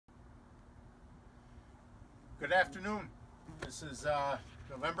Good afternoon. This is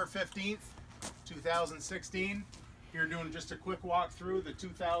November 15th, 2016. Here doing just a quick walk through the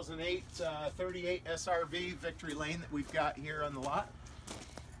 2008 38 SRV Victory Lane that we've got here on the lot.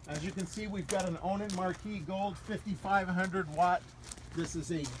 As you can see, we've got an Onan Marquee Gold 5500 watt. This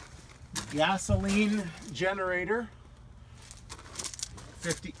is a gasoline generator.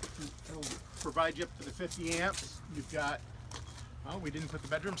 It'll provide you up to the 50 amps. You've got, oh, we didn't put the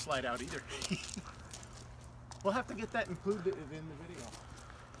bedroom slide out either. We'll have to get that included in the video.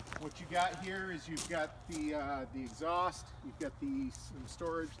 What you got here is you've got the exhaust, you've got some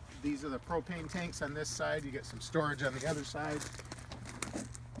storage. These are the propane tanks on this side. You got some storage on the other side.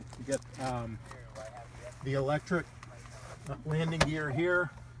 You got the electric landing gear here.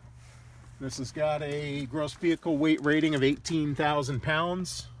 This has got a gross vehicle weight rating of 18,000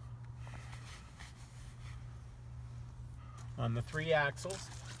 pounds on the 3 axles.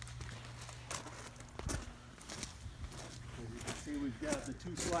 We've got the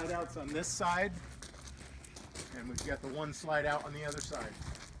 2 slide outs on this side, and we've got the 1 slide out on the other side.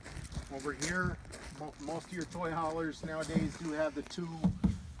 Over here, most of your toy haulers nowadays do have the 2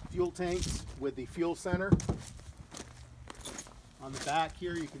 fuel tanks with the fuel center. On the back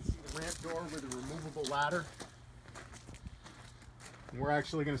here, you can see the ramp door with a removable ladder. And we're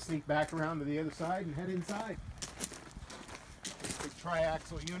actually going to sneak back around to the other side and head inside. Big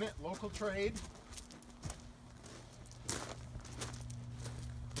tri-axle unit, local trade.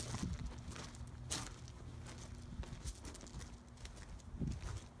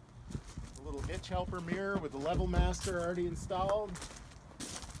 Hitch helper mirror with the level master already installed.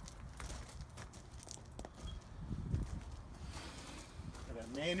 Got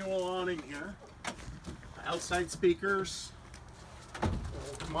a manual awning here. Outside speakers.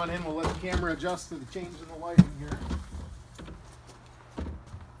 Come on in, we'll let the camera adjust to the change in the lighting here.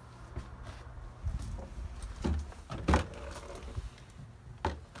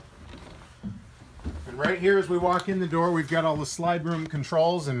 Right here as we walk in the door, we've got all the slide room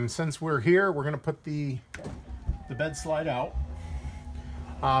controls, and since we're here, we're going to put the bed slide out.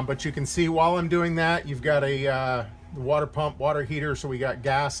 But you can see while I'm doing that, you've got a water pump, water heater, so we got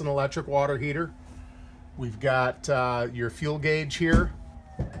gas and electric water heater. We've got your fuel gauge here.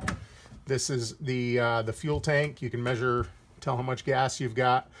 This is the fuel tank. You can measure, tell how much gas you've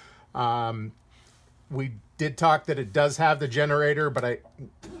got. We did talk that it does have the generator, but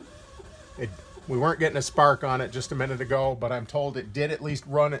we weren't getting a spark on it just a minute ago, but I'm told it did at least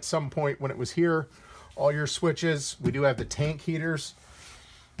run at some point when it was here. All your switches. We do have the tank heaters.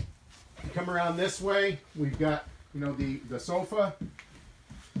 You come around this way, we've got, you know, the sofa,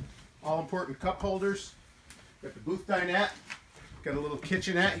 all important cup holders. Got the booth dinette. Got a little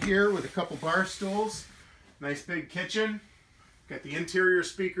kitchenette here with a couple bar stools. Nice big kitchen. Got the interior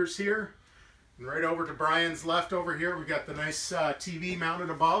speakers here. And right over to Brian's left over here, we've got the nice TV mounted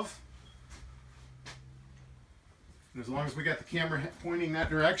above. And as long as we got the camera pointing that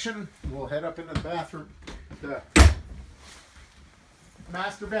direction, we'll head up into the bathroom, the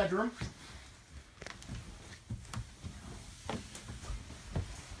master bedroom.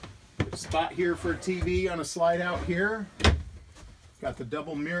 Spot here for a TV on a slide out here. Got the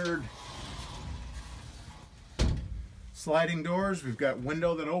double mirrored sliding doors. We've got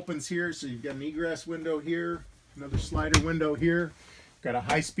window that opens here, so you've got an egress window here, another slider window here. Got a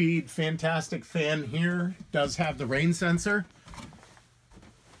high-speed, fantastic fan here. Does have the rain sensor.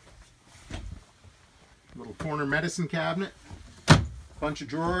 Little corner medicine cabinet. Bunch of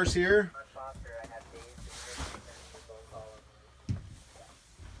drawers here.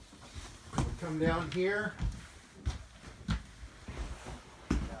 Come down here.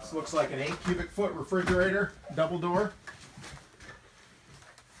 This looks like an 8 cubic foot refrigerator, double door.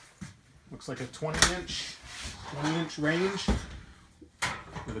 Looks like a 20-inch range.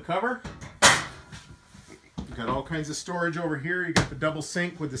 With a cover. You've got all kinds of storage over here. You got the double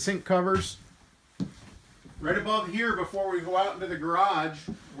sink with the sink covers. Right above here, before we go out into the garage,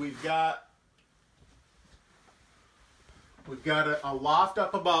 we've got a loft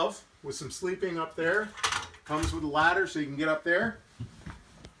up above with some sleeping up there. Comes with a ladder so you can get up there.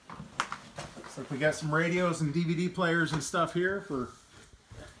 Looks like we got some radios and DVD players and stuff here for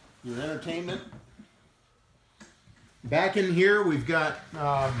your entertainment. Back in here, we've got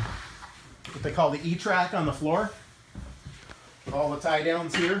what they call the E-track on the floor with all the tie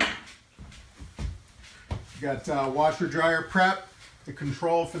downs here. We've got washer dryer prep, the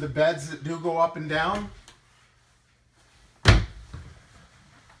control for the beds that do go up and down.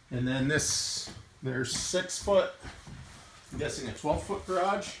 And then there's 6 foot, I'm guessing a 12-foot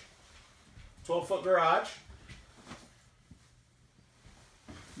garage. 12-foot garage.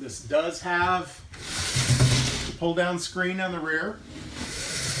 This does have pull down screen on the rear.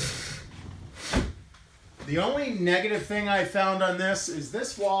 The only negative thing I found on this is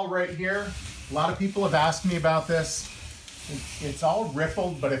this wall right here. A lot of people have asked me about this. It's all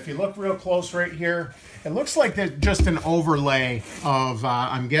rippled, but if you look real close right here, it looks like there's just an overlay of,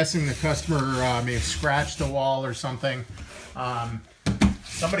 I'm guessing the customer may have scratched the wall or something.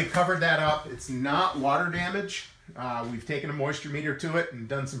 Somebody covered that up. It's not water damage. We've taken a moisture meter to it and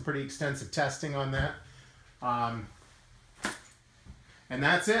done some pretty extensive testing on that. And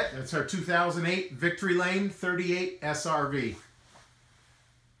that's it. That's our 2008 Victory Lane 38 SRV.